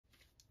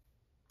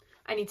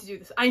I need to do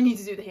this. I need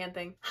to do the hand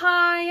thing.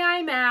 Hi,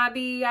 I'm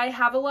Abby. I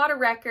have a lot of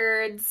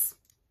records.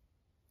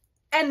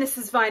 And this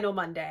is Vinyl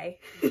Monday.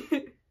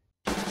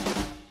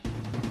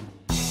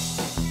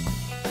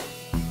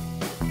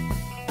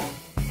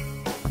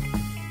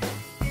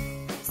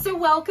 So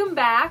welcome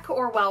back,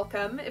 or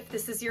welcome if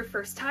this is your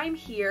first time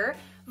here.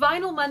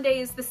 Vinyl Monday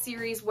is the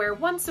series where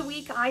once a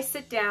week I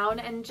sit down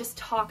and just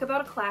talk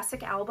about a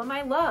classic album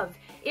I love.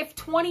 If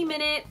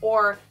 20-minute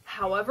or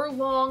however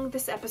long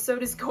this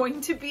episode is going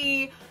to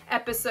be,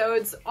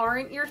 episodes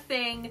aren't your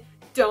thing,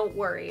 don't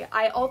worry.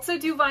 I also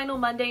do Vinyl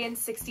Monday in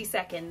 60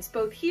 seconds,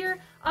 both here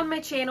on my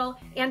channel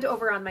and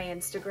over on my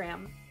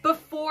Instagram.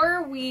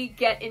 Before we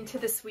get into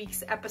this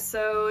week's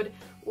episode,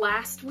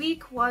 last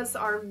week was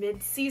our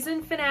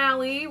mid-season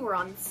finale. We're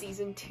on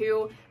season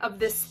 2 of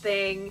this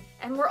thing,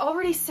 and we're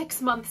already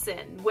 6 months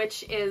in,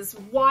 which is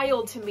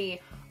wild to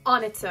me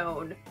on its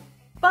own.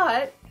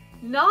 But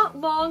not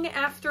long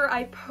after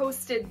I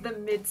posted the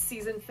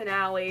mid-season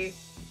finale,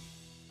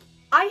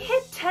 I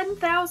hit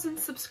 10,000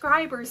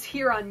 subscribers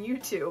here on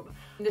YouTube.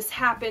 This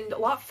happened a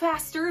lot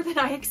faster than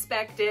I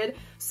expected,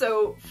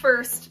 so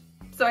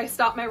I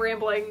stopped my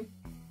rambling.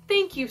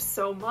 Thank you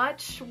so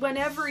much.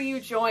 Whenever you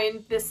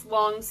joined this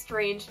long,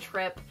 strange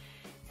trip,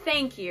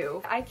 thank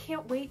you. I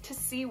can't wait to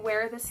see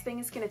where this thing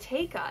is gonna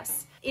take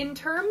us. In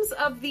terms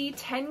of the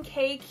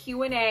 10K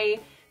Q&A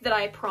that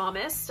I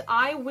promised,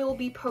 I will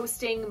be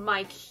posting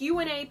my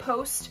Q&A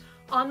post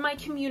on my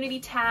community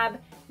tab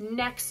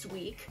next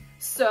week.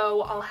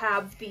 So I'll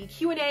have the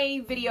Q&A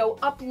video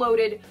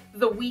uploaded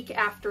the week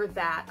after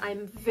that.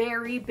 I'm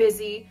very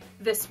busy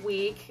this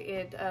week.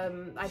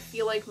 I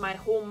feel like my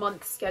whole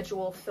month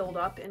schedule filled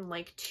up in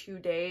like 2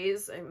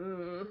 days.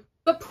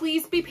 But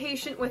please be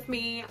patient with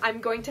me.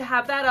 I'm going to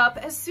have that up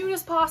as soon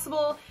as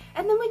possible,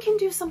 and then we can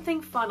do something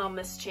fun on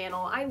this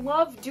channel. I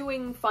love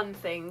doing fun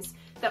things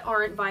that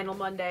aren't Vinyl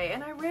Monday,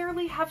 and I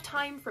rarely have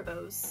time for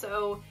those.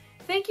 So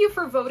thank you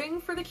for voting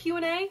for the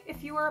Q&A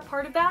if you are a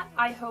part of that.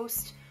 I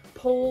host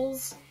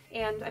polls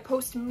and I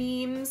post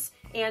memes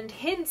and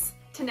hints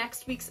to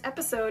next week's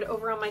episode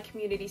over on my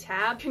community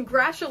tab.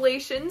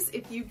 Congratulations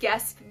if you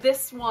guessed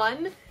this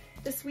one.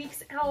 This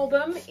week's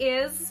album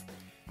is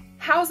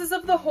Houses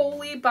of the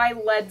Holy by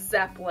Led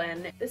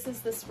Zeppelin. This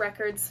is this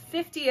record's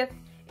 50th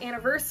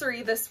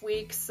anniversary this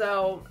week,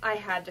 so I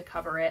had to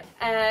cover it.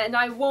 And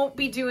I won't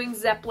be doing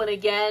Zeppelin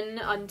again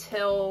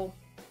until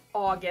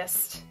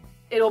August.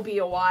 It'll be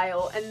a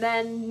while, and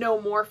then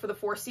no more for the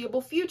foreseeable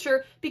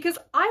future, because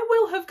I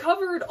will have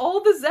covered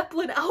all the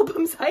Zeppelin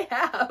albums I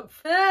have.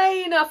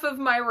 Enough of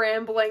my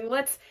rambling.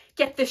 Let's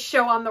get this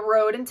show on the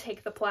road and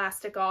take the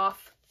plastic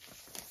off.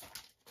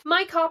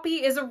 My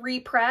copy is a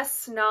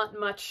repress, not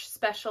much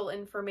special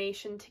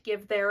information to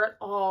give there at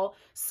all,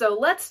 so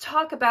let's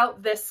talk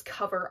about this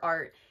cover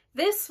art.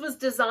 This was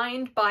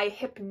designed by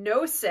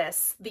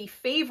Hypnosis, the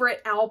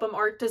favorite album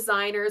art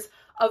designers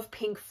of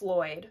Pink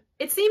Floyd.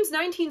 It seems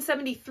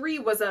 1973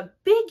 was a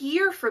big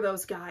year for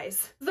those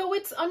guys. Though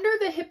it's under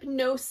the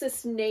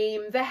Hypnosis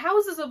name, the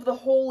Houses of the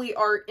Holy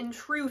art, in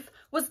truth,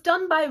 was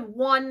done by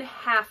one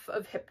half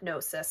of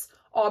Hypnosis,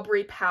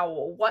 Aubrey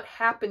Powell. What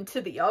happened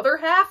to the other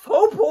half?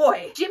 Oh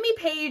boy! Jimmy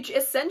Page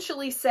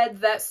essentially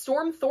said that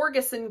Storm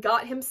Thorgerson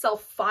got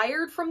himself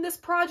fired from this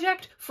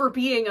project for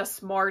being a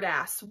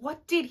smartass.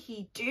 What did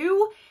he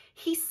do?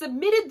 He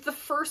submitted the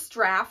first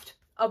draft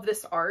of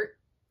this art,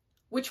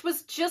 which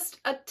was just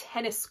a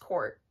tennis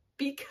court,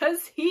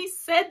 because he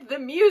said the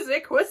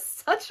music was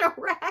such a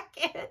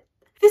racket.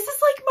 This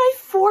is like my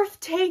 4th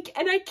take,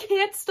 and I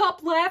can't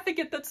stop laughing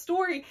at that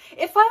story.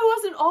 If I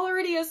wasn't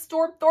already a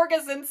Storm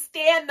Thorgerson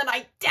stan, then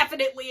I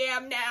definitely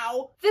am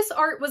now. This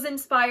art was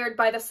inspired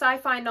by the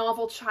sci-fi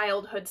novel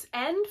Childhood's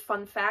End.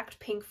 Fun fact,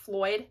 Pink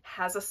Floyd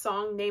has a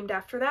song named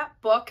after that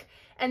book.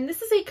 And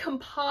this is a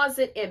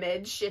composite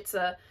image. It's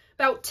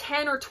about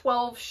 10 or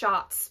 12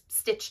 shots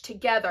stitched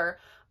together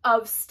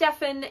of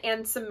Stefan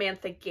and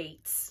Samantha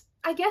Gates.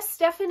 I guess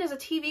Stefan is a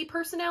TV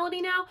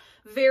personality now?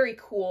 Very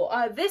cool.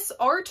 This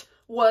art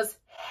was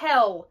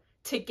hell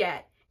to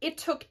get. It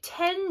took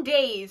 10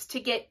 days to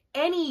get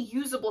any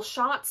usable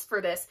shots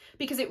for this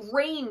because it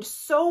rained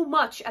so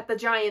much at the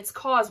Giant's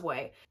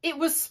Causeway. It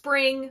was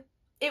spring,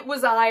 it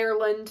was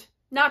Ireland.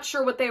 Not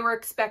sure what they were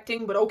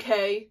expecting, but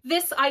okay.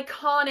 This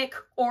iconic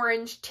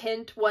orange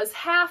tint was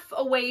half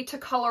a way to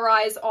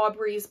colorize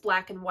Aubrey's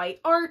black and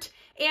white art,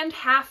 and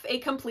half a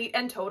complete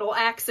and total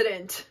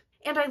accident.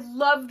 And I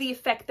love the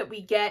effect that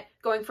we get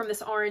going from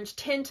this orange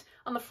tint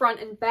on the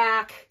front and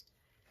back.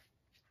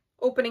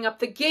 Opening up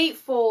the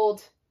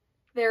gatefold,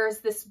 there's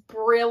this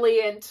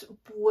brilliant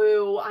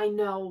blue. I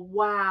know,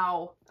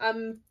 wow.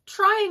 I'm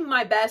trying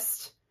my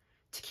best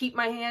to keep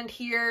my hand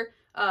here.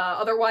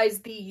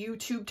 Otherwise the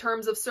YouTube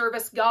terms of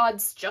service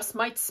gods just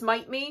might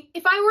smite me.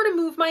 If I were to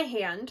move my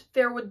hand,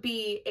 there would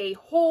be a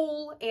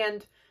hole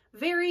and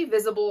very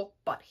visible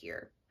butt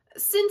here.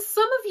 Since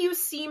some of you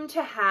seem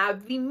to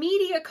have the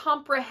media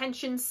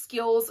comprehension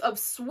skills of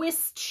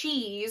Swiss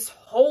cheese,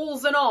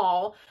 holes and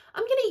all,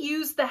 I'm gonna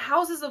use the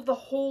Houses of the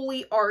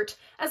Holy art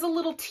as a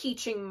little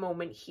teaching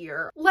moment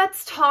here.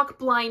 Let's talk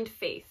blind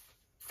faith.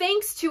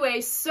 thanks to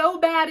a so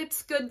bad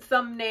it's good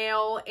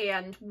thumbnail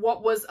and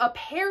what was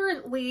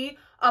apparently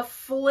a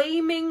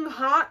flaming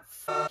hot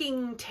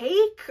fucking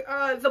take,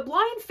 the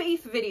Blind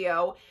Faith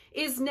video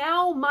is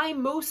now my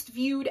most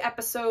viewed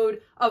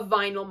episode of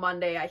Vinyl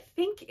Monday. I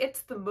think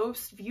it's the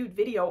most viewed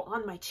video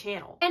on my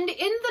channel. And in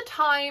the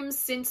time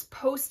since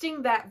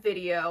posting that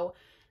video,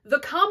 the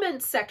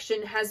comments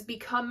section has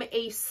become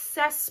a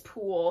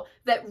cesspool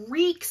that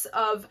reeks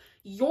of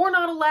 "you're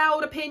not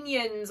allowed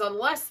opinions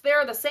unless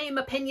they're the same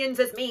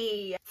opinions as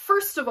me."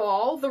 First of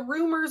all, the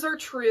rumors are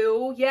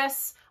true.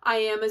 Yes, I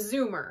am a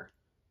Zoomer.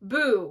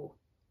 Boo.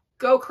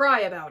 Go cry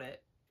about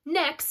it.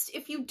 Next,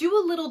 if you do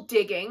a little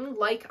digging,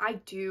 like I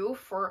do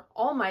for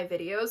all my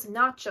videos,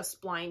 not just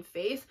Blind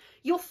Faith,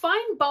 you'll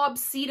find Bob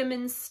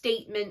Seidman's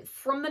statement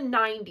from the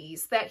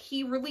 90s that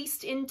he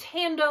released in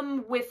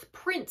tandem with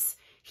prints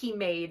he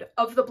made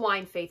of the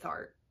Blind Faith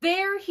art.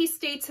 There, he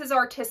states his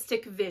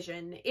artistic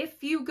vision.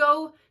 If you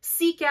go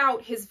seek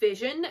out his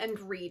vision and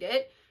read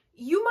it,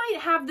 you might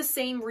have the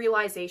same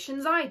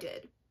realizations I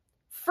did.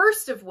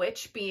 First of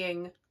which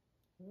being,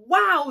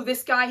 wow,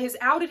 this guy has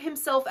outed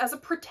himself as a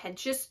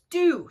pretentious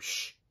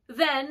douche.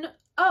 Then,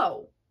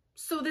 oh,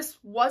 so this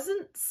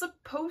wasn't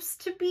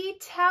supposed to be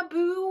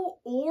taboo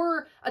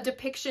or a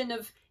depiction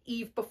of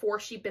Eve before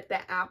she bit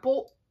the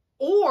apple,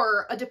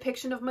 or a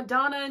depiction of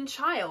Madonna and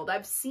Child.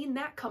 I've seen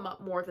that come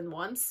up more than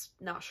once,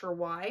 not sure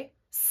why.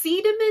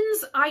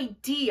 Seidman's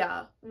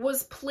idea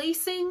was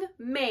placing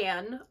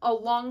man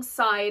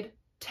alongside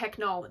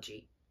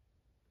technology.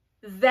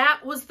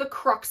 That was the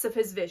crux of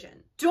his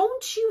vision.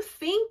 Don't you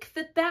think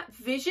that that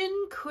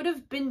vision could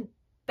have been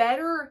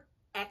better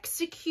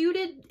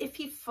executed if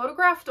he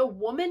photographed a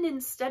woman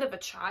instead of a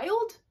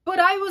child? But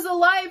I was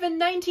alive in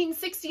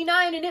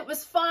 1969 and it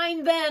was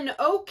fine then.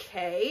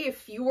 Okay,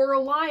 if you were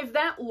alive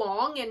that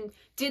long and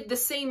did the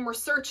same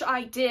research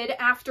I did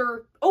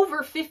after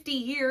over 50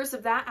 years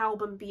of that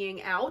album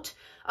being out,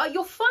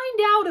 you'll find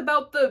out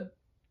about the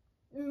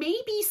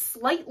maybe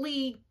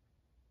slightly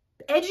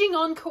edging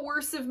on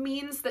coercive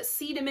means that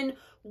Seidman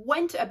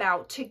went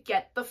about to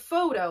get the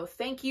photo.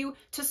 Thank you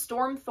to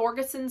Storm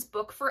Thorgerson's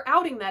book for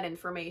outing that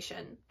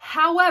information.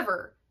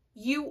 However,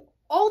 you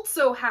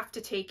also have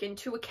to take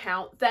into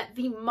account that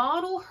the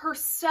model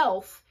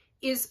herself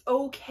is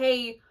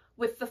okay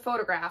with the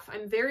photograph.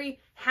 I'm very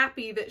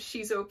happy that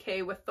she's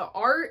okay with the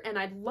art, and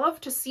I'd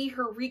love to see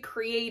her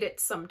recreate it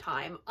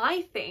sometime.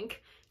 I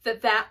think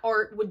that that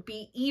art would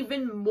be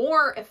even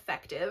more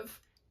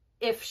effective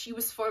if she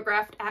was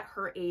photographed at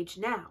her age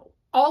now.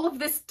 All of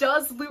this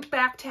does loop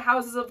back to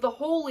Houses of the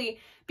Holy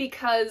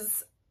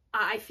because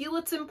I feel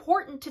it's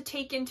important to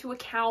take into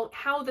account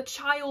how the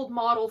child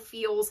model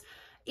feels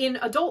in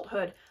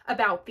adulthood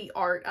about the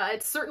art.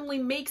 It certainly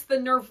makes the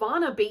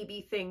Nirvana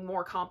baby thing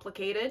more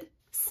complicated.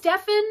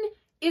 Stefan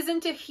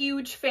isn't a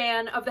huge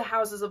fan of the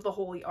Houses of the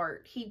Holy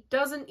art. He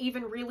doesn't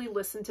even really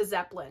listen to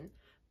Zeppelin.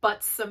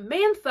 But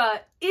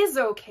Samantha is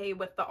okay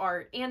with the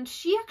art, and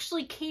she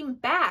actually came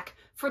back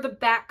for the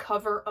back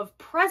cover of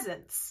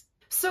Presents.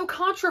 So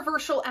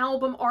controversial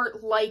album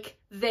art like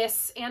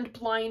this and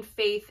Blind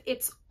Faith,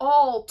 it's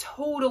all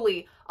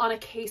totally on a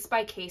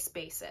case-by-case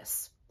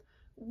basis.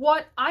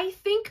 What I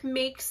think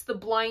makes the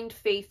Blind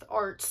Faith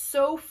art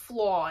so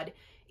flawed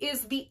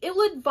is the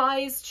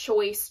ill-advised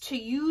choice to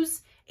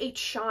use a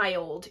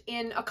child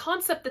in a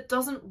concept that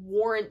doesn't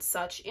warrant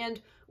such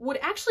and would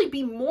actually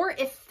be more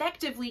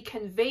effectively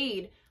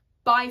conveyed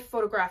by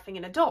photographing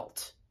an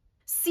adult.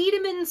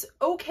 Seidman's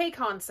okay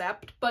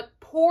concept, but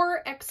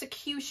poor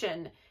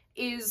execution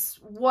is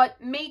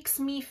what makes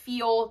me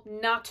feel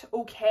not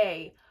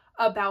okay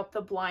about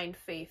the Blind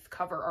Faith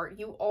cover art.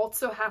 You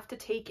also have to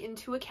take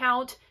into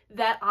account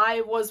that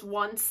I was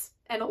once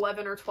an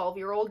 11 or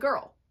 12-year-old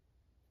girl.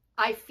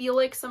 I feel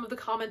like some of the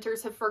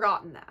commenters have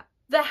forgotten that.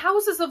 The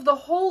Houses of the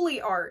Holy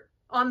art,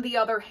 on the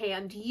other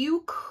hand,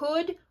 you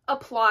could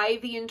apply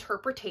the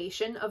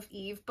interpretation of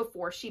Eve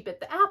before she bit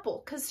the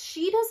apple, because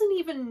she doesn't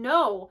even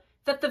know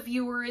that the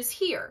viewer is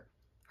here.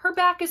 Her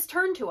back is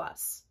turned to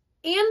us.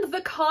 And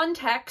the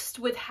context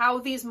with how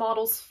these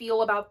models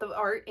feel about the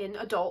art in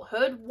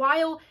adulthood,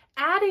 while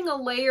adding a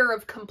layer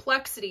of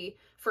complexity,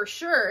 for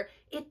sure,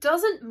 it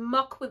doesn't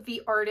muck with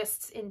the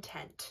artist's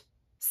intent.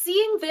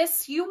 Seeing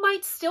this, you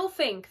might still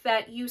think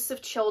that use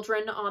of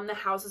children on the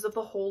Houses of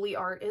the Holy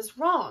art is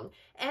wrong,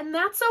 and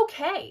that's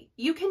okay.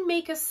 You can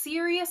make a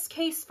serious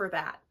case for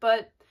that,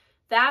 but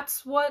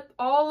that's what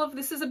all of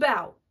this is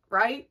about,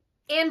 right?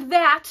 And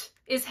that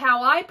is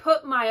how I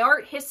put my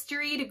art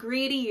history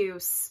degree to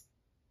use.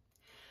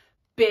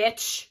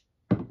 Bitch.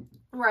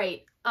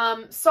 Right.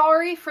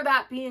 Sorry for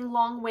that being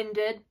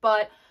long-winded,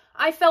 but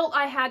I felt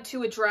I had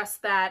to address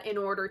that in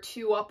order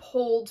to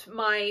uphold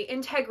my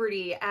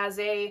integrity as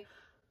a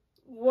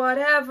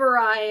whatever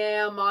I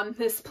am on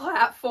this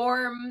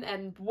platform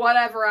and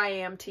whatever I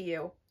am to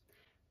you.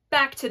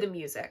 Back to the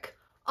music.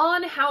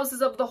 On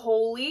Houses of the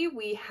Holy,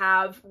 we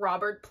have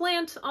Robert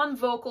Plant on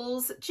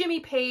vocals,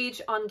 Jimmy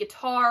Page on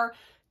guitar,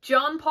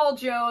 John Paul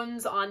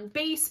Jones on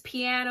bass,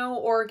 piano,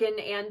 organ,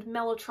 and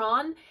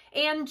mellotron,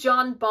 and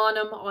John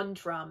Bonham on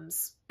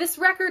drums. This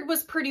record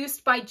was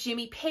produced by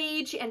Jimmy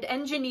Page and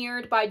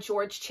engineered by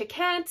George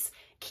Chiquette,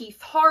 Keith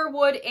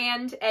Harwood,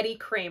 and Eddie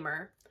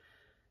Kramer.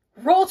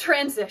 Roll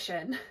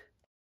transition.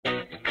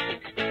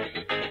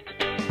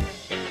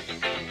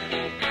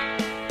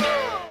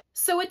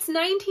 So it's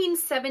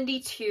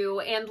 1972,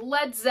 and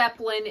Led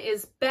Zeppelin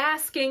is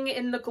basking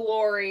in the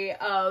glory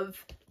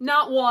of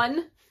not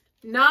one,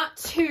 not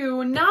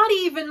two, not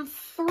even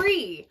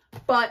three,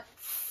 but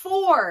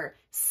 4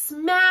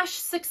 smash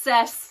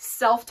success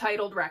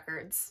self-titled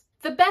records.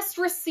 The best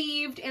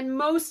received and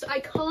most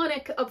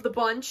iconic of the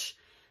bunch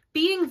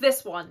being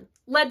this one,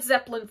 Led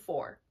Zeppelin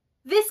 4.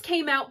 This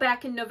came out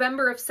back in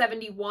November of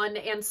 '71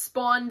 and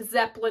spawned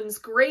Zeppelin's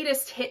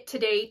greatest hit to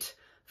date,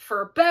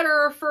 for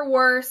better or for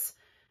worse,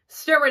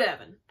 Stairway to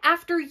Heaven.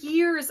 After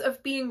years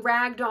of being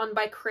ragged on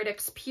by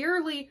critics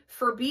purely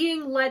for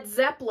being Led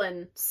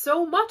Zeppelin,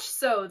 so much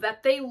so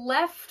that they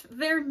left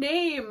their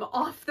name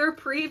off their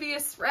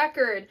previous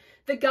record,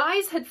 the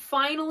guys had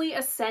finally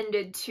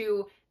ascended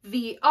to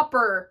the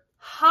upper,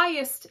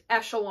 highest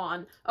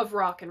echelon of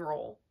rock and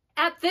roll.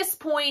 At this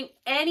point,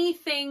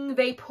 anything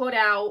they put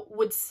out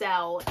would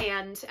sell,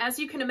 and as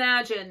you can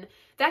imagine,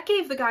 that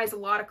gave the guys a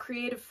lot of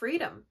creative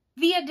freedom.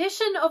 The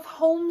addition of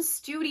home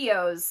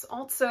studios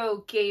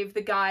also gave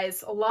the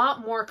guys a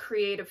lot more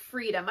creative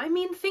freedom. I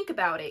mean, think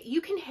about it.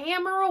 You can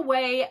hammer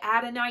away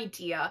at an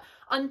idea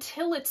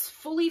until it's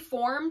fully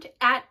formed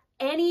at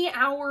any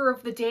hour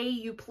of the day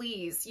you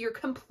please. You're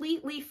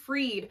completely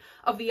freed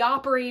of the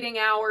operating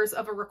hours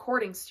of a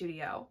recording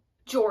studio.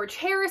 George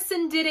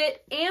Harrison did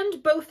it,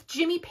 and both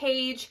Jimmy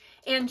Page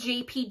and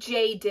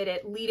JPJ did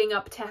it leading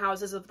up to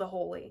Houses of the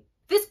Holy.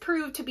 This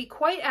proved to be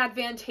quite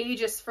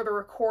advantageous for the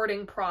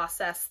recording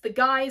process. The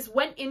guys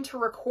went into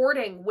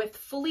recording with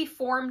fully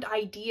formed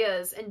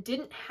ideas and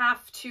didn't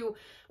have to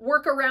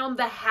work around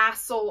the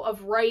hassle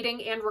of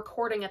writing and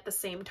recording at the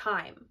same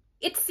time.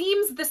 It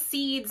seems the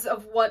seeds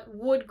of what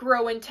would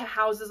grow into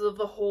Houses of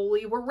the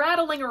Holy were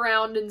rattling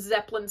around in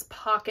Zeppelin's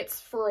pockets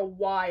for a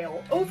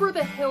while. Over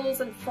the Hills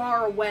and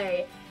Far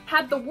Away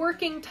had the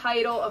working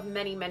title of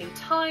Many, Many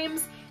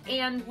Times,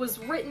 and was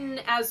written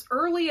as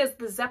early as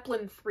the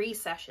Zeppelin 3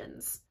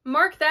 sessions.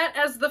 Mark that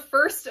as the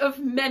first of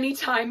many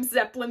times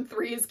Zeppelin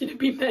 3 is going to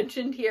be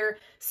mentioned here.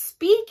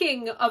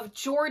 Speaking of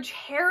George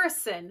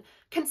Harrison,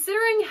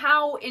 considering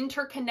how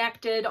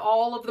interconnected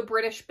all of the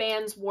British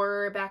bands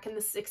were back in the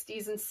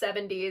 60s and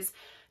 70s,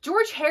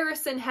 George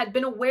Harrison had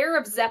been aware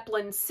of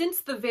Zeppelin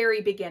since the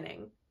very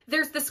beginning.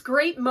 There's this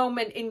great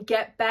moment in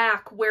Get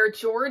Back where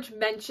George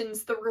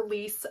mentions the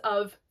release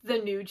of the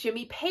new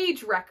Jimmy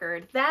Page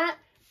record, that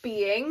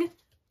being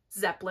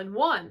Zeppelin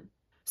 1.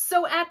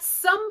 So at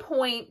some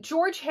point,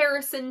 George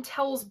Harrison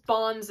tells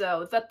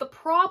Bonzo that the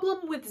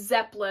problem with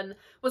Zeppelin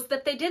was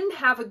that they didn't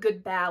have a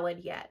good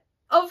ballad yet.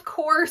 Of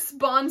course,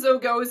 Bonzo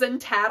goes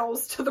and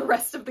tattles to the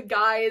rest of the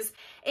guys,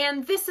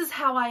 and this is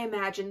how I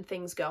imagine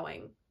things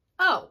going.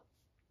 Oh,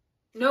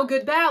 no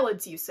good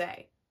ballads, you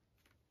say?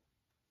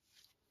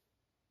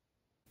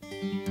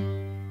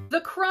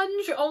 The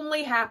crunge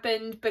only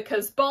happened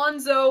because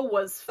Bonzo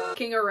was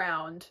fucking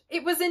around.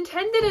 It was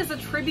intended as a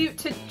tribute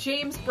to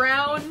James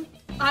Brown,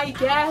 I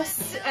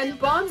guess, and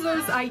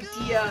Bonzo's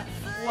idea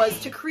was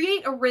to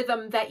create a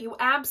rhythm that you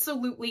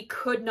absolutely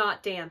could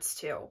not dance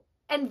to.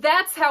 And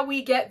that's how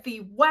we get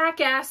the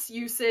whack-ass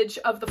usage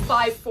of the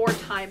 5/4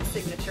 time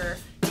signature.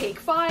 Take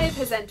 5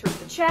 has entered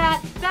the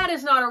chat. That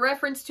is not a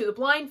reference to the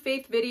Blind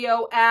Faith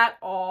video at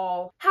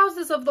all.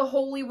 Houses of the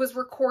Holy was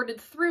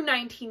recorded through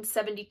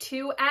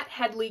 1972 at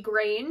Headley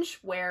Grange,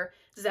 where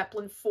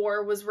Zeppelin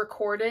 4 was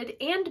recorded,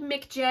 and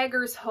Mick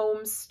Jagger's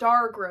home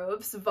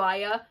Stargroves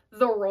via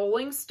the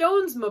Rolling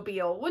Stones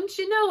mobile. Wouldn't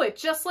you know it?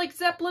 Just like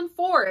Zeppelin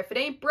 4, if it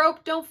ain't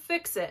broke, don't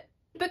fix it.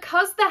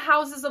 Because the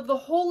Houses of the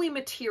Holy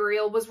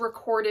material was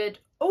recorded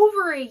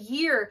over a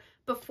year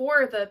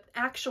before the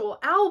actual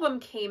album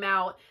came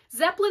out,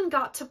 Zeppelin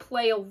got to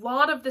play a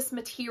lot of this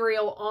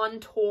material on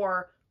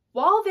tour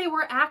while they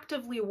were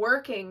actively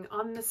working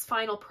on this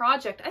final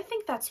project. I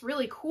think that's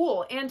really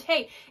cool. And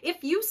hey,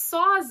 if you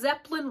saw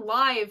Zeppelin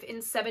live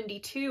in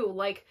 '72,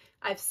 like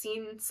I've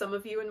seen some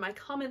of you in my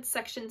comments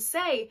section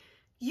say,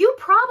 you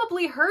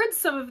probably heard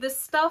some of this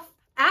stuff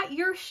at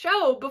your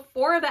show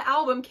before the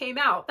album came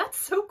out. That's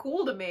so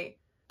cool to me.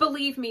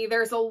 Believe me,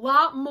 there's a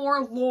lot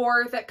more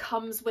lore that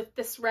comes with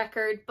this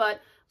record, but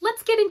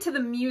let's get into the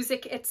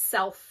music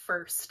itself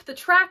first. The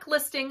track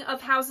listing of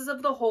Houses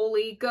of the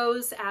Holy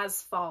goes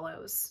as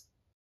follows.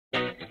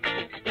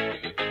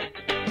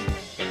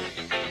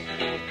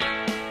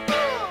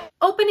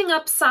 Opening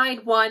up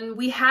side 1,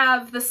 we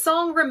have The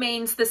Song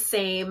Remains the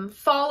Same,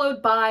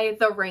 followed by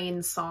The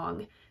Rain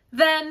Song.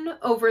 Then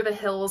Over the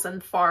Hills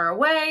and Far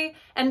Away,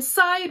 and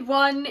side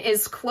 1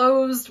 is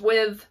closed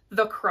with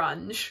The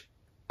Crunge.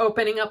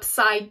 Opening up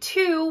side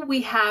 2,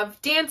 we have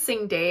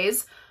Dancing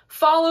Days,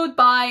 followed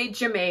by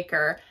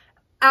Jamaica.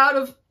 Out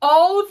of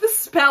all of the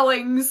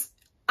spellings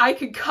I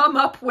could come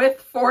up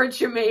with for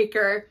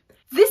Jamaica,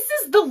 this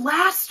is the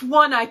last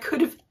one I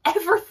could have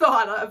ever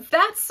thought of.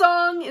 That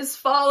song is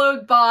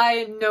followed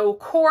by No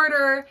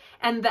Quarter,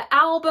 and the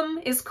album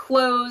is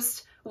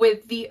closed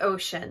with The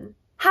Ocean.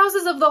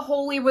 Houses of the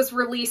Holy was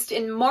released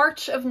in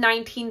March of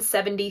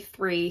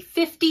 1973,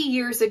 50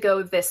 years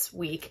ago this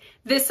week.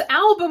 This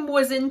album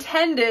was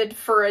intended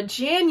for a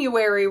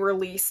January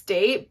release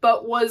date,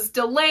 but was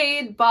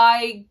delayed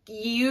by,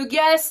 you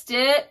guessed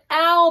it,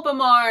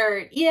 album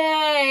art.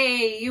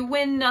 Yay! You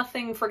win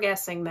nothing for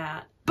guessing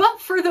that.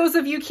 But for those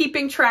of you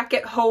keeping track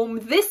at home,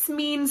 this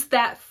means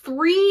that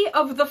 3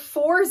 of the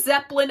 4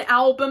 Zeppelin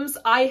albums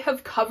I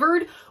have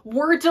covered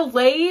were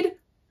delayed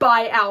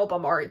by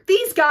album art.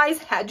 These guys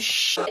had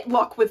shit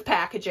luck with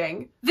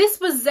packaging. This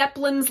was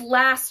Zeppelin's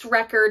last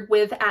record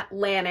with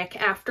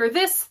Atlantic. After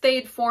this,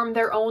 they'd formed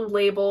their own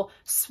label,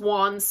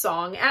 Swan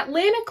Song.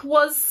 Atlantic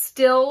was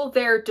still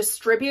their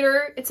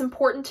distributor. It's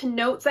important to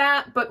note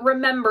that, but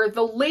remember,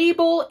 the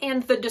label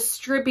and the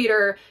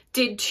distributor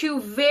did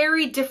 2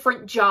 very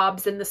different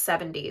jobs in the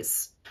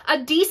 70s. A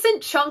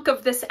decent chunk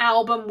of this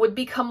album would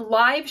become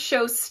live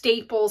show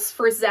staples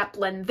for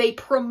Zeppelin. They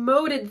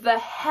promoted the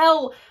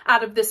hell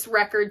out of this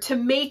record to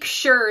make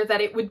sure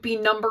that it would be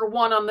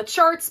 #1 on the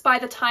charts by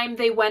the time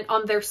they went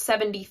on their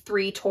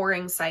 73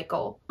 touring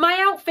cycle.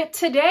 My outfit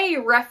today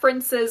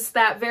references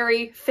that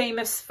very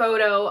famous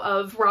photo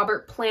of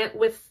Robert Plant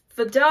with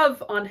the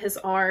dove on his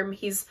arm.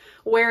 He's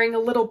wearing a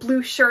little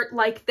blue shirt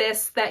like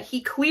this that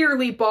he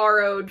clearly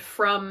borrowed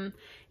from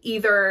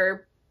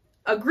either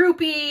a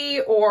groupie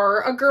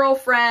or a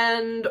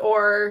girlfriend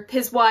or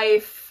his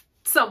wife,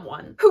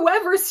 someone.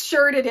 Whoever's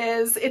shirt it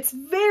is, it's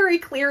very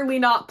clearly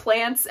not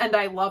Plant's, and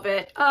I love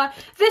it.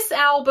 This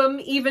album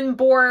even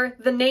bore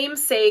the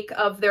namesake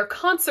of their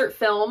concert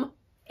film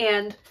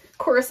and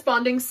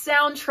corresponding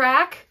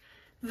soundtrack.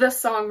 The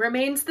song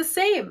remains the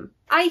same.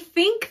 I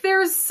think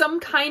there's some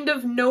kind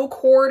of No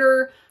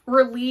Quarter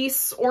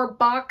release or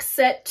box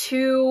set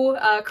too.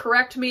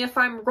 Correct me if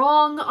I'm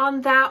wrong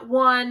on that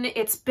one.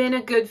 It's been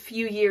a good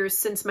few years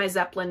since my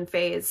Zeppelin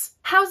phase.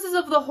 Houses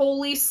of the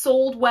Holy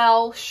sold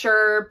well,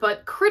 sure,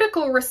 but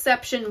critical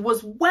reception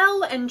was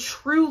well and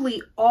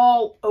truly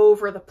all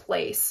over the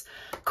place.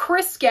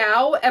 Chris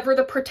Gow, ever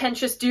the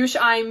pretentious douche,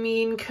 I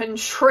mean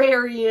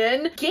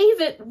contrarian, gave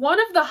it one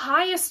of the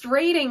highest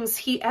ratings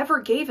he ever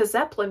gave a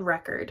Zeppelin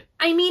record.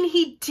 I mean,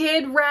 he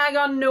did rag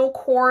on No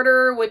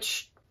Quarter,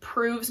 which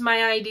proves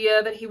my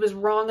idea that he was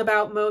wrong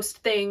about most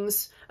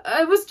things.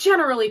 It was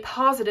generally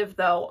positive,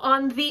 though.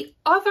 On the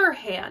other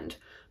hand,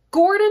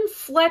 Gordon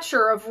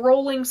Fletcher of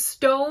Rolling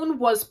Stone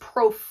was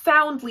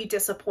profoundly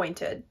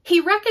disappointed.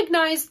 He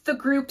recognized the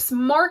group's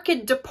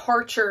marked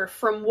departure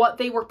from what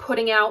they were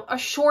putting out a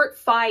short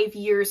 5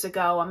 years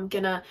ago. I'm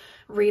gonna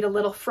read a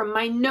little from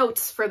my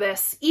notes for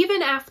this.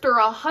 Even after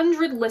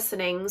 100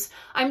 listenings,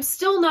 I'm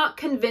still not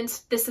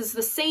convinced this is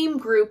the same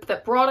group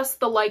that brought us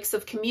the likes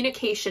of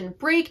Communication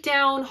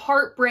Breakdown,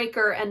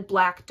 Heartbreaker, and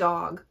Black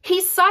Dog.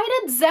 He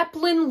cited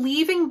Zeppelin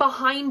leaving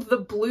behind the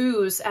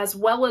blues as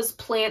well as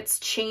Plant's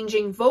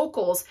changing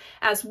vocals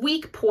as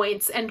weak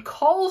points and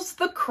calls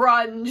the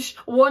grunge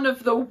one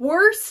of the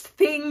worst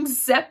things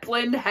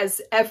Zeppelin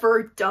has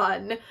ever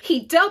done.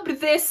 He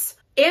dubbed this,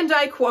 and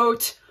I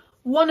quote,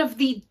 one of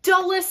the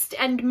dullest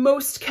and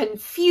most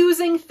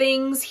confusing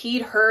things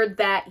he'd heard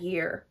that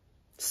year.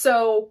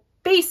 So,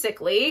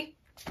 basically,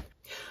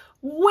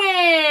 when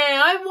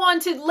I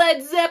wanted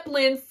Led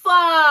Zeppelin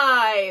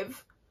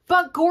 5!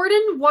 But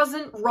Gordon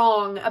wasn't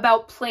wrong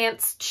about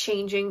Plant's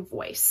changing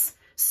voice.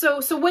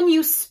 So when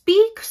you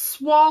speak,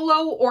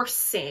 swallow, or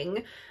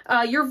sing,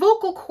 your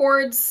vocal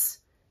cords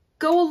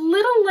go a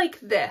little like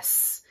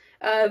this.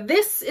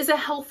 This is a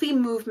healthy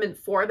movement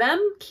for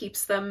them,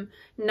 keeps them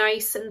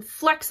nice and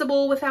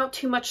flexible without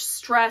too much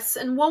stress,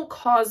 and won't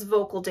cause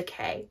vocal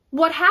decay.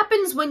 What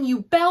happens when you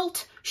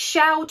belt,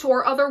 shout,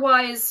 or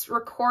otherwise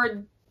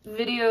record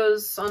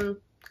videos on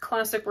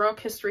classic rock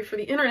history for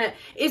the internet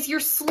is you're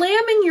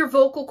slamming your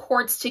vocal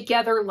cords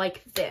together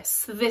like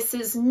this. This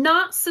is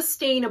not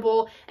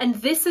sustainable, and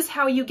this is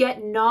how you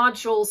get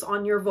nodules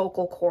on your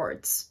vocal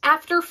cords.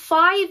 After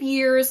 5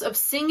 years of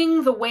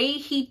singing the way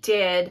he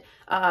did,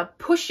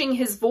 pushing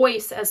his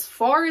voice as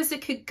far as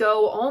it could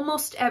go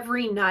almost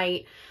every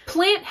night,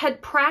 Plant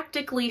had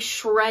practically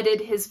shredded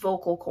his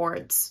vocal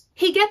cords.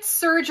 He gets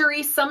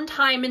surgery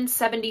sometime in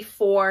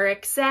 '74,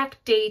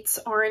 exact dates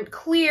aren't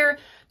clear,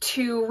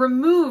 to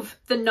remove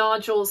the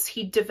nodules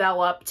he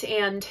developed,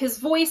 and his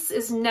voice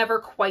is never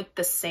quite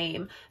the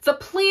same. The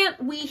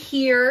Plant we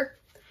hear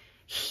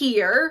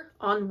here,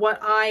 on what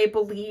I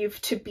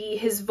believe to be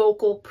his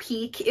vocal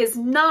peak, is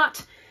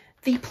not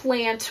the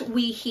Plant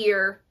we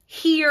hear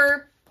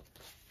here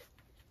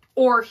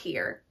or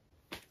here.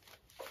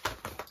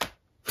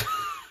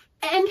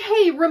 And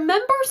hey,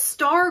 remember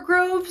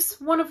Stargrove's,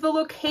 one of the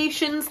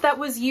locations that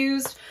was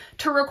used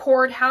to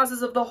record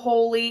Houses of the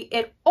Holy?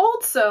 It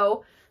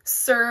also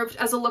served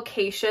as a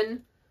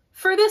location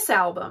for this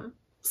album.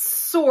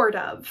 Sort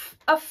of.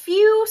 A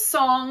few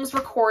songs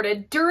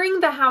recorded during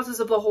the Houses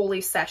of the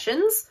Holy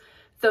sessions,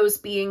 those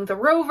being The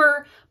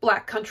Rover,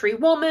 Black Country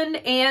Woman,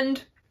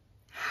 and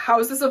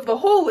Houses of the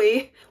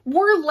Holy,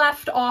 were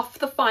left off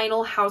the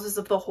final Houses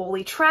of the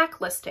Holy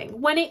track listing.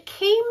 When it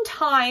came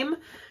time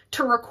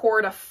to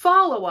record a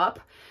follow-up,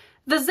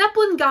 the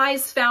Zeppelin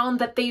guys found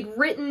that they'd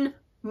written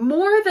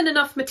more than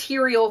enough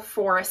material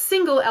for a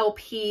single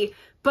LP,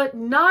 but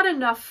not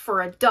enough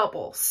for a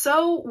double.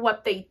 So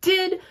what they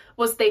did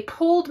was they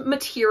pulled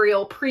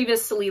material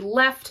previously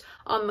left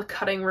on the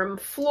cutting room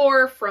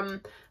floor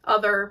from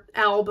other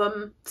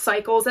album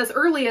cycles as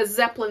early as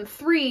Zeppelin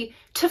 3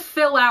 to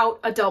fill out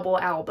a double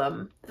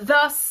album.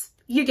 Thus,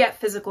 you get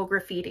Physical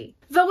Graffiti.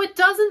 Though it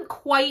doesn't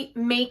quite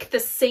make the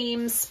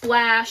same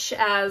splash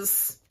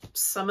as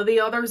some of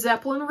the other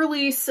Zeppelin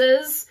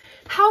releases,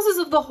 Houses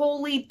of the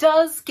Holy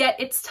does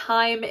get its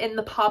time in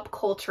the pop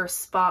culture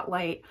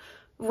spotlight.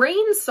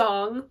 Rain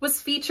Song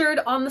was featured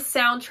on the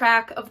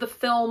soundtrack of the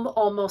film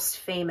Almost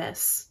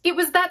Famous. It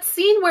was that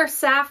scene where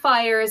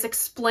Sapphire is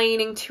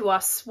explaining to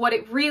us what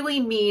it really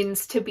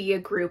means to be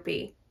a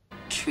groupie.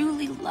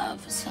 Truly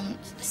love some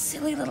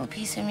silly little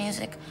piece of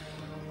music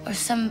or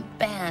some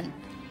band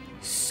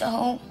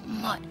so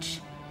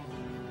much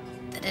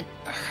that it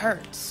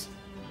hurts.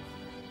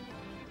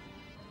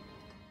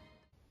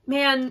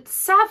 Man,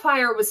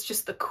 Sapphire was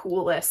just the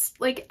coolest.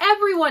 Like,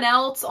 everyone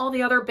else, all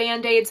the other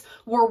Band-Aids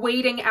were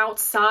waiting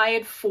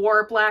outside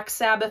for Black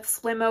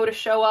Sabbath's limo to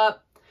show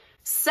up.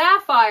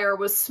 Sapphire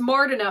was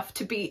smart enough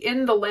to be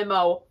in the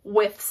limo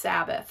with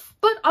Sabbath.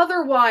 But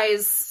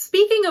otherwise,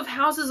 speaking of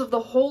Houses of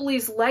the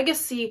Holy's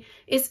legacy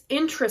is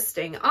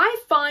interesting.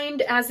 I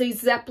find, as a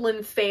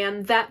Zeppelin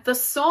fan, that the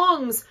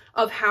songs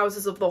of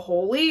Houses of the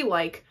Holy,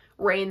 like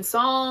Rain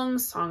Song,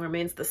 Song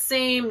Remains the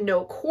Same,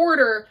 No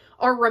Quarter,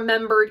 are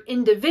remembered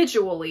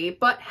individually,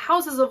 but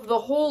Houses of the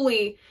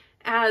Holy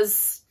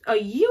as a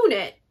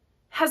unit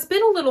has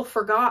been a little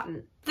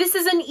forgotten. This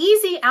is an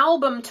easy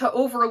album to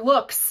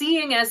overlook,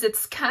 seeing as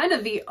it's kind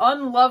of the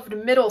unloved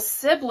middle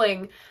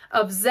sibling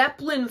of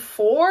Zeppelin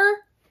 4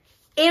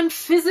 and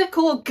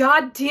Physical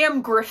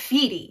Goddamn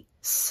Graffiti.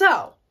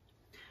 So,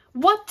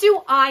 what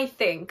do I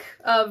think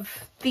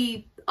of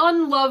the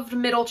unloved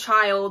middle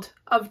child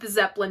of the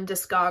Zeppelin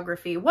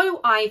discography? What do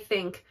I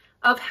think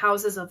of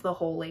Houses of the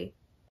Holy?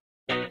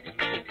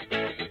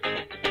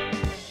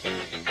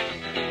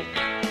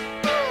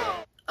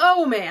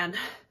 Oh man,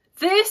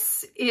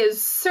 this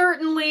is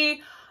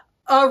certainly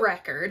a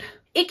record.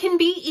 It can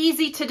be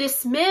easy to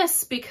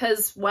dismiss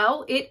because,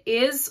 well, it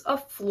is a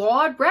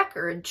flawed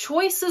record.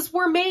 Choices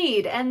were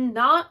made, and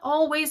not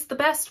always the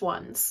best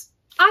ones.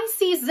 I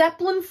see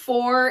Zeppelin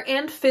 4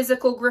 and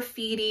Physical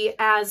Graffiti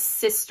as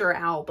sister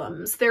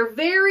albums. They're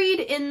varied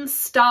in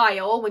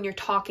style when you're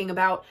talking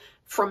about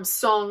from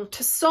song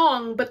to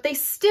song, but they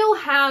still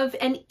have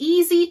an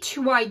easy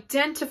to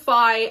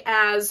identify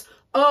as,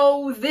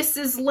 oh, this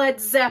is Led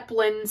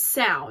Zeppelin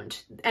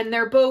sound. And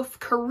they're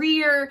both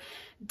career,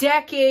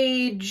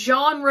 decade,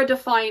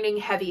 genre-defining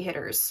heavy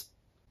hitters.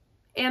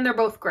 And they're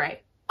both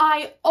great.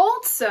 I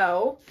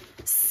also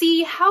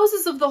see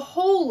Houses of the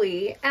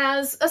Holy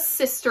as a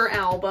sister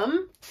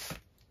album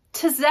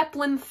to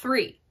Zeppelin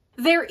 3.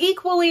 They're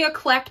equally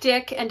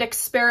eclectic and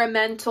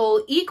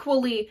experimental,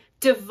 equally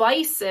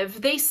divisive.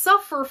 They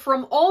suffer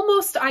from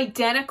almost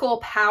identical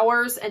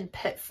powers and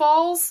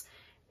pitfalls,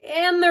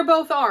 and they're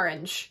both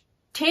orange.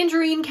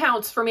 Tangerine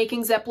counts for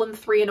making Zeppelin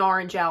 3 an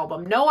orange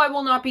album. No, I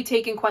will not be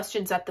taking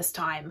questions at this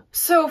time.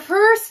 So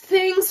first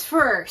things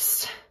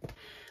first.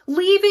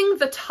 Leaving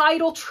the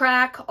title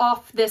track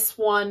off this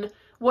one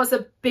was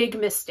a big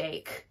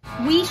mistake.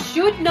 We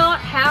should not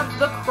have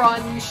the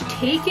grunge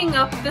taking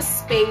up the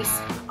space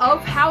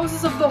of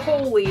Houses of the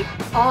Holy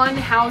on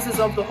Houses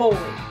of the Holy.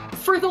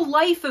 For the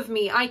life of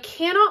me, I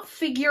cannot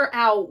figure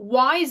out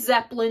why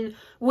Zeppelin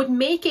would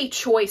make a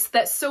choice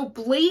that so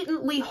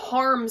blatantly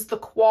harms the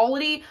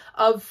quality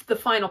of the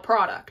final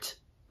product.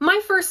 My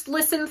first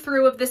listen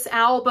through of this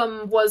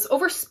album was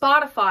over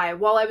Spotify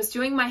while I was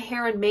doing my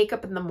hair and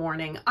makeup in the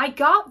morning. I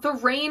got the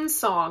Rain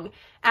Song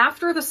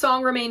after the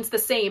Song Remains the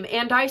Same,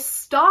 and I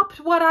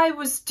stopped what I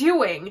was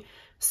doing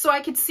so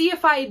I could see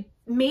if I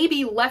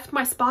maybe left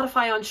my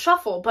Spotify on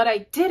shuffle, but I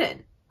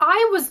didn't.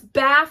 I was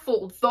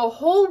baffled the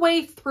whole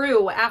way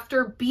through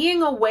after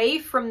being away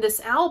from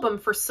this album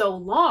for so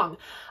long.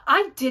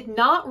 I did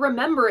not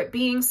remember it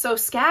being so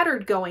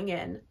scattered going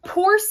in.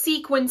 Poor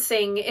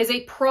sequencing is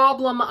a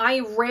problem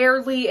I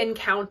rarely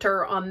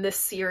encounter on this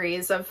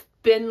series. I've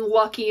been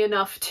lucky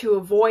enough to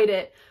avoid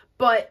it,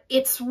 but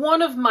it's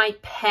one of my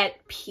pet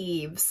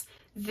peeves.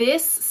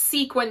 This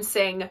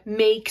sequencing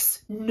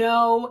makes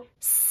no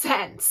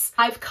sense.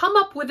 I've come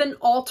up with an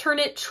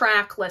alternate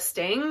track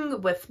listing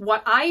with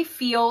what I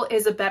feel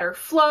is a better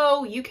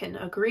flow. You can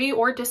agree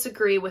or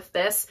disagree with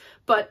this,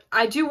 but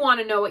I do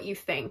want to know what you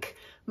think.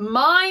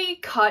 My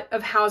cut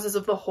of Houses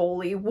of the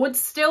Holy would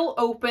still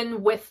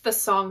open with The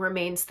Song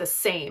Remains the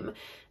Same.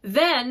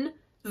 Then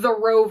The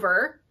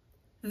Rover,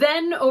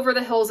 then Over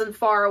the Hills and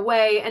Far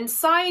Away, and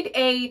side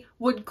A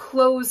would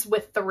close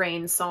with the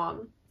Rain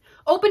Song.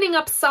 Opening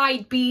up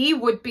side B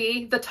would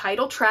be the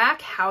title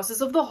track,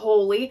 Houses of the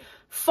Holy,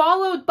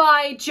 followed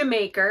by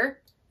Jamaica,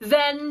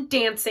 then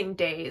Dancing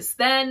Days.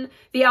 Then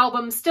the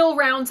album still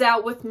rounds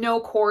out with No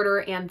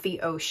Quarter and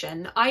The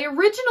Ocean. I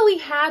originally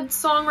had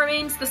Song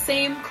Remains the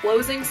Same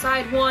closing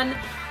side 1.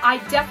 I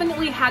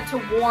definitely had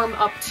to warm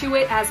up to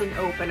it as an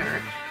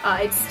opener.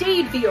 It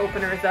stayed the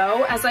opener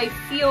though, as I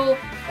feel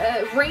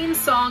Rain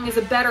Song is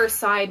a better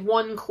side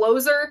 1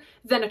 closer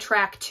than a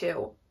track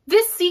 2.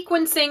 This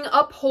sequencing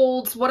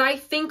upholds what I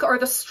think are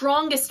the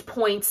strongest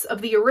points of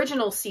the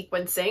original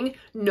sequencing,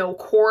 No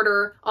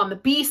Quarter on the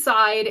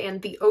B-side and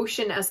The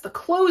Ocean as the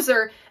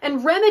closer,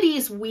 and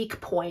remedies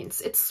weak points.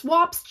 It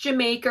swaps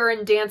Jamaica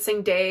and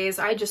Dancing Days,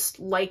 I just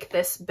like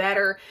this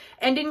better,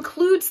 and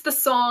includes the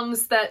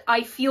songs that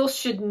I feel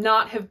should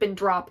not have been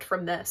dropped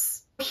from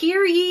this.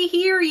 Hear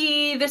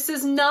ye, this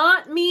is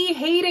not me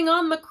hating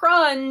on the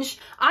crunge.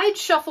 I'd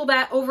shuffle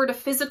that over to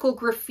Physical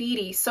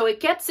Graffiti so it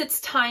gets its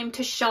time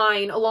to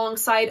shine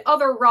alongside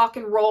other rock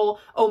and roll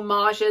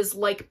homages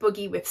like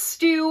Boogie with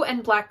Stu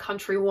and Black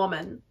Country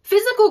Woman.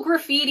 Physical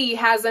Graffiti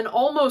has an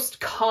almost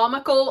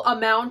comical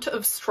amount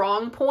of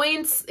strong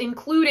points,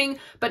 including,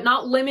 but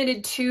not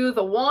limited to,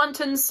 the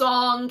Wanton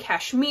song,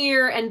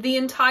 Kashmir, and the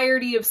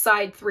entirety of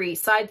Side 3.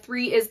 Side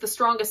 3 is the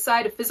strongest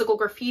side of Physical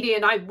Graffiti,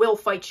 and I will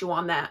fight you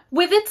on that.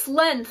 With its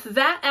length,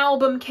 that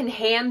album can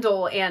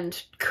handle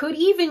and could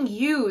even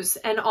use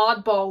an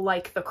oddball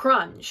like The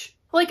Crunge.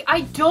 Like,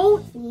 I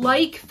don't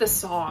like the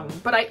song,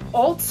 but I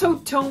also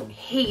don't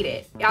hate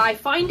it. I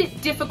find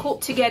it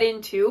difficult to get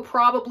into,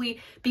 probably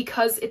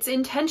because it's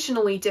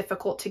intentionally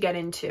difficult to get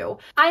into.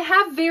 I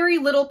have very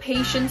little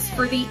patience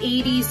for the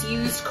 80s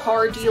used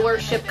car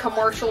dealership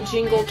commercial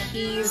jingle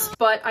keys,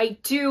 but I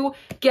do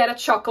get a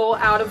chuckle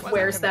out of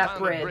Where's That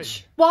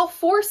Bridge? While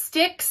Four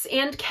Sticks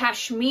and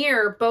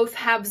Kashmir both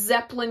have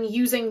Zeppelin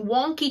using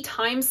wonky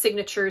time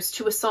signatures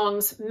to a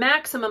song's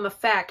maximum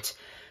effect,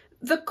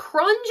 The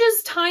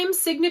Crunge's time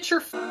signature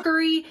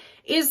fuckery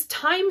is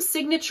time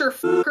signature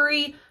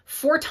fuckery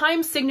for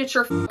time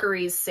signature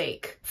fuckery's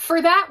sake.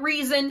 For that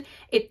reason,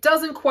 it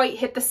doesn't quite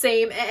hit the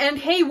same. And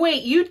hey,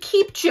 wait, you'd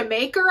keep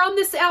Jamaica on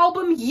this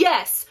album?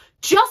 Yes!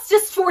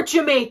 Justice for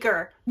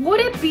Jamaica! Would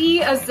it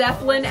be a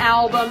Zeppelin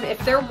album if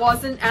there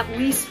wasn't at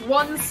least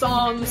one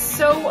song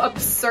so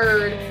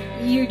absurd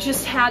you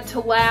just had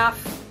to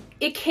laugh?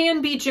 It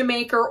can be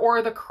Jamaica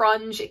or The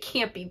Crunge, it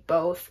can't be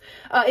both.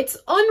 It's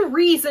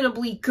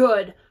unreasonably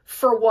good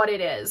for what it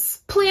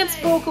is. Plant's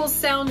vocals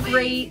sound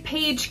great,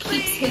 Page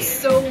keeps his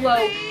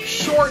solo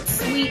short,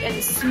 sweet,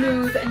 and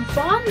smooth, and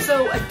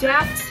Bonzo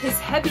adapts his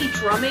heavy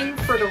drumming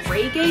for the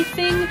reggae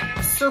thing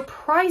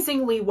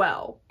surprisingly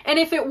well. And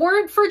if it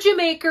weren't for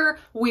Jamaica,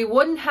 we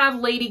wouldn't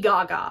have Lady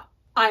Gaga.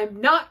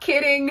 I'm not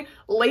kidding.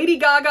 Lady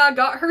Gaga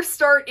got her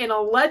start in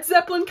a Led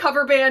Zeppelin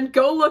cover band.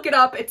 Go look it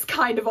up, it's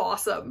kind of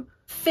awesome.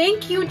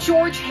 Thank you,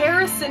 George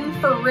Harrison,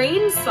 for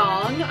Rain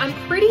Song. I'm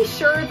pretty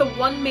sure the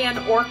one-man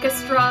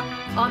orchestra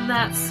on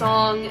that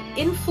song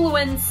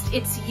influenced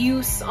its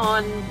use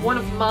on one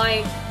of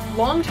my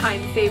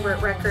longtime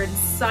favorite records,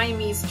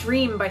 Siamese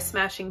Dream by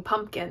Smashing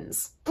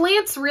Pumpkins.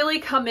 Plant's really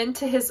come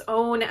into his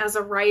own as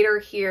a writer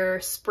here.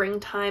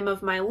 Springtime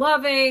of my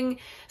loving,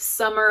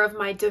 summer of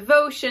my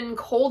devotion,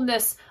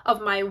 coldness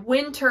of my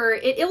winter.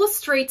 It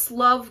illustrates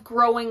love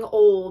growing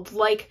old,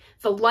 like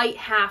the light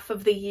half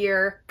of the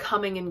year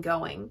coming and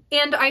going.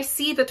 And I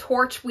see the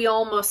torch we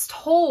all must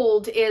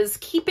hold is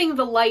keeping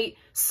the light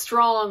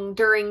strong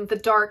during the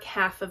dark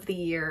half of the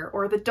year,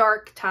 or the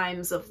dark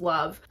times of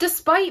love.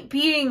 Despite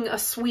being a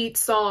sweet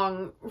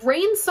song,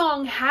 Rain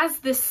Song has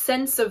this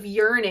sense of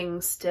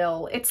yearning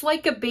still. It's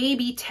like a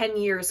baby 10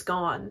 years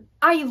gone.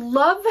 I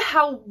love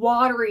how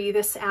watery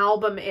this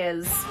album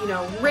is. You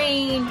know,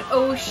 rain,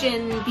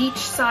 ocean,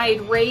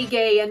 beachside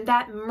reggae, and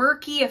that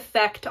murky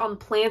effect on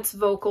Plant's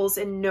vocals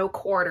in No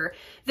Quarter.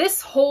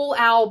 This whole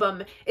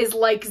album is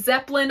like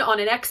Zeppelin on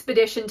an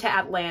expedition to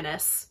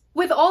Atlantis.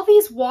 With all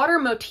these water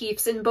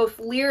motifs in both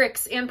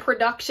lyrics and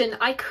production,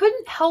 I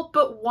couldn't help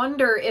but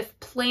wonder if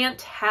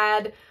Plant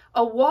had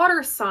a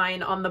water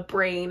sign on the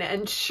brain,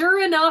 and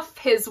sure enough,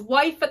 his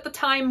wife at the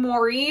time,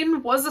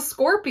 Maureen, was a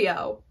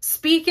Scorpio.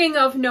 Speaking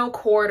of No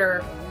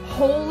Quarter,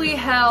 holy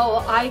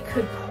hell, I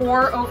could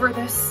pour over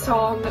this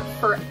song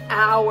for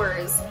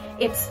hours.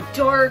 It's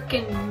dark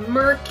and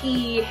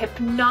murky,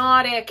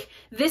 hypnotic.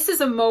 This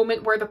is a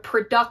moment where the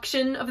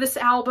production of this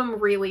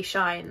album really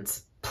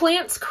shines.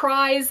 Plant's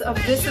cries of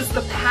 "this is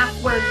the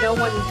path where no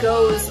one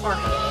goes" are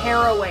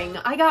harrowing.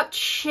 I got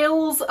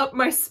chills up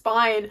my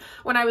spine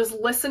when I was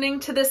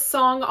listening to this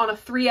song on a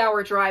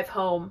 3-hour drive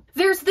home.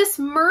 There's this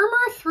murmur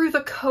through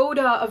the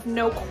coda of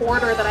No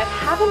Quarter that I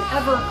haven't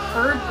ever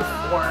heard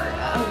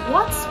before.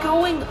 What's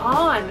going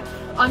on?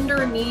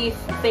 Underneath,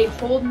 they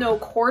hold no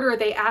quarter,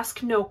 they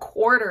ask no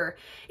quarter.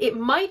 It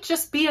might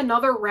just be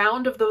another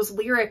round of those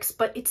lyrics,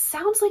 but it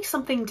sounds like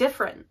something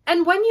different.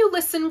 And when you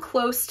listen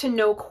close to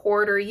No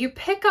Quarter, you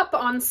pick up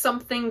on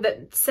something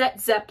that set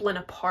Zeppelin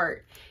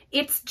apart.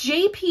 It's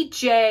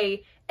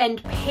JPJ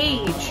and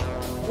Page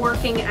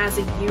working as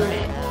a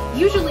unit.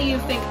 Usually you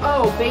think,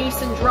 oh,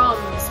 bass and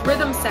drums,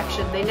 rhythm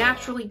section, they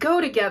naturally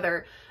go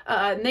together,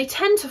 and they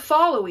tend to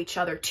follow each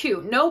other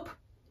too. Nope.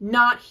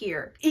 not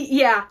here.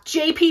 Yeah,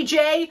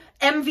 JPJ,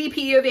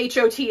 MVP of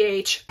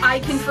HOTH. I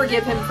can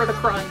forgive him for the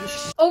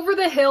crunge. Over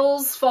the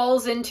Hills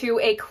falls into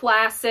a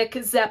classic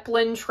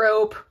Zeppelin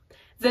trope.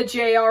 The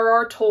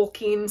J.R.R.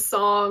 Tolkien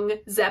song.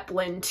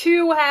 Zeppelin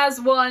 2 has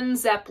one,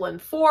 Zeppelin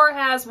 4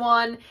 has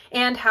one,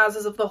 and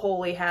Houses of the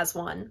Holy has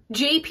one.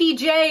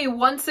 JPJ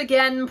once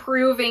again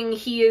proving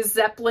he is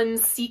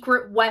Zeppelin's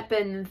secret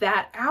weapon.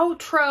 That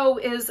outro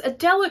is a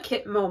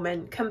delicate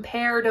moment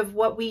compared of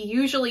what we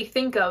usually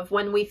think of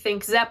when we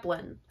think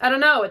Zeppelin. I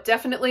don't know, it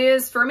definitely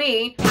is for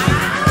me.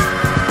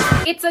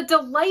 It's a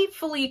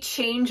delightfully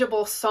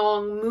changeable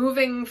song,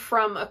 moving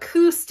from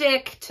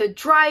acoustic to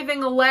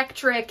driving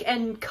electric,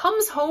 and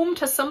comes home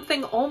to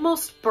something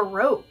almost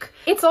baroque.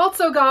 It's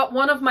also got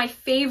one of my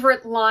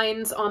favorite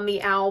lines on the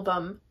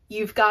album.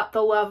 You've got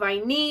the love I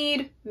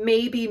need,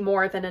 maybe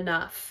more than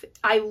enough.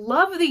 I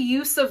love the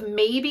use of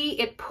maybe.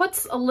 It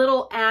puts a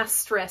little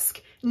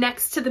asterisk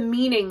next to the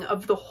meaning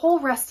of the whole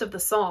rest of the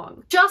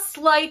song. Just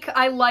like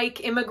I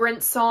like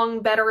Immigrant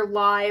Song better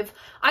live,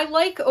 I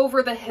like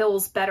Over the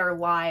Hills better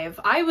live.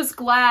 I was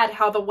glad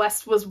How the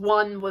West Was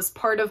Won was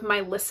part of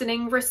my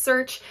listening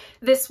research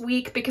this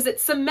week because it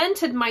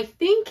cemented my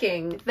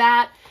thinking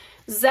that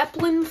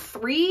Zeppelin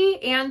 3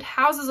 and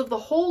Houses of the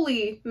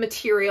Holy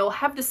material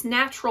have this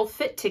natural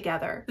fit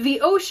together.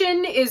 The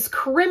Ocean is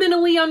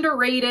criminally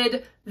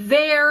underrated.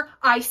 There,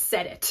 I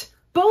said it.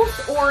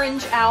 Both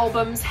Orange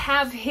albums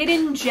have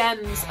hidden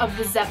gems of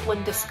the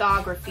Zeppelin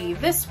discography.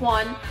 This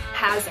one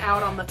has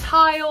Out on the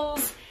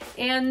Tiles,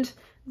 and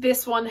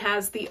this one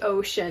has The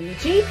Ocean.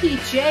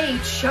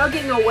 JPJ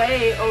chugging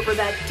away over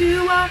that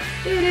doo-wah,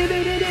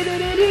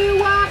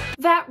 doo-wah.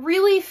 That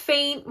really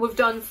faint, we've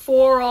done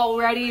 4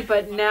 already,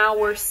 but now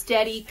we're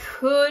steady,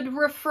 could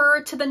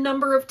refer to the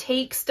number of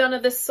takes done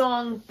of this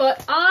song,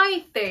 but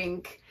I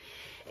think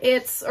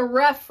it's a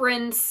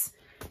reference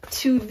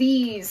to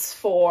these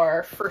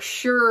 4. For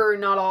sure,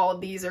 not all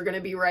of these are going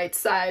to be right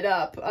side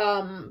up,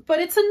 but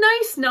it's a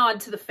nice nod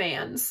to the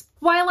fans.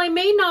 While I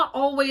may not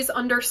always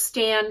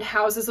understand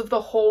Houses of the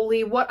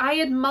Holy, what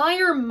I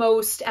admire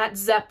most at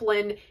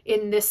Zeppelin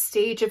in this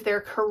stage of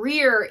their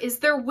career is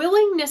their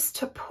willingness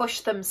to push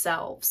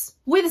themselves.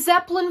 With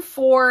Zeppelin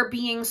 4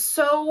 being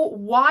so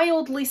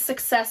wildly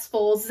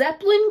successful,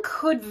 Zeppelin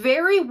could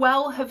very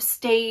well have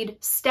stayed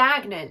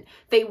stagnant.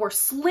 They were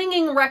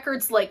slinging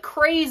records like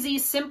crazy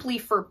simply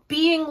for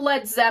being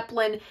Led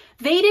Zeppelin.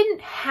 They didn't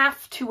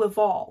have to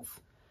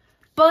evolve,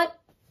 but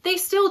they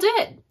still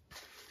did.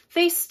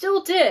 They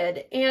still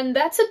did, and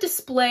that's a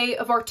display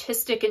of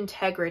artistic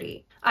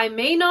integrity. I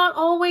may not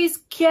always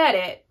get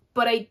it,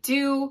 but I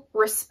do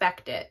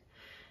respect it.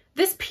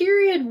 This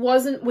period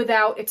wasn't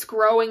without its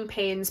growing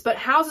pains, but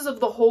Houses of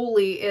the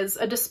Holy is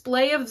a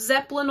display of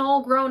Zeppelin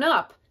all grown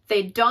up.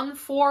 They'd done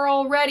 4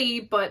 already,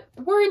 but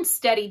weren't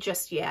steady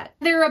just yet.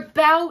 They're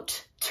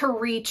about to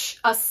reach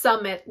a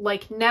summit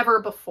like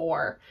never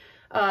before.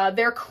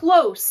 They're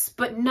close,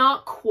 but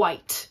not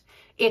quite.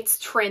 It's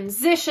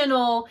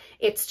transitional,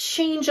 it's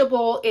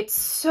changeable, it's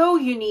so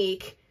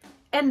unique,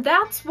 and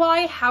that's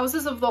why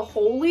Houses of the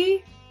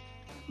Holy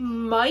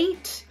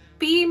might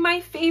be my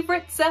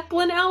favorite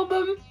Zeppelin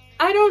album.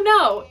 I don't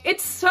know,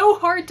 it's so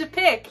hard to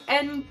pick,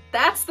 and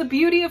that's the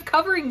beauty of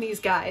covering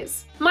these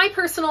guys. My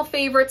personal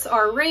favorites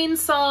are Rain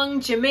Song,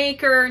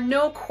 Jamaica,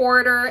 No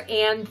Quarter,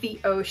 and The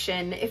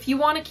Ocean. If you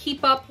want to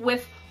keep up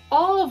with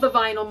all of the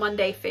Vinyl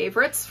Monday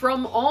favorites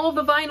from all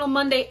the Vinyl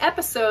Monday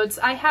episodes,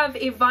 I have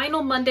a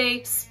Vinyl Monday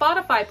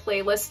Spotify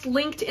playlist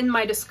linked in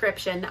my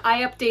description.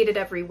 I update it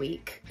every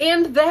week.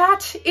 And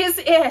that is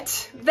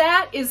it.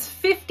 That is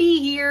 50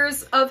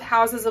 years of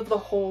Houses of the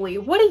Holy.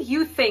 What do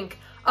you think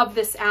of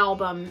this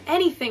album?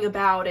 Anything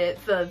about it?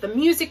 The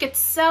music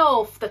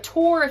itself, the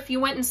tour if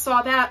you went and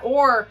saw that,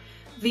 or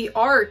the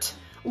art?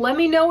 Let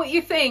me know what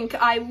you think.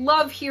 I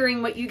love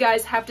hearing what you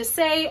guys have to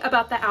say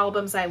about the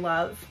albums I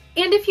love.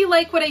 And if you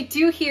like what I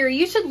do here,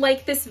 you should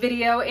like this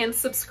video and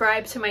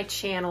subscribe to my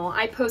channel.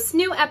 I post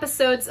new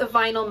episodes of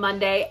Vinyl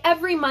Monday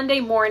every Monday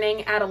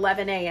morning at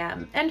 11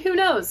 a.m. And who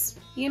knows,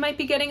 you might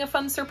be getting a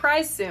fun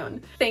surprise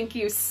soon. Thank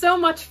you so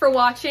much for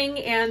watching,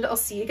 and I'll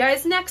see you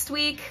guys next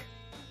week.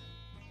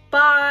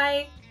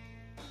 Bye!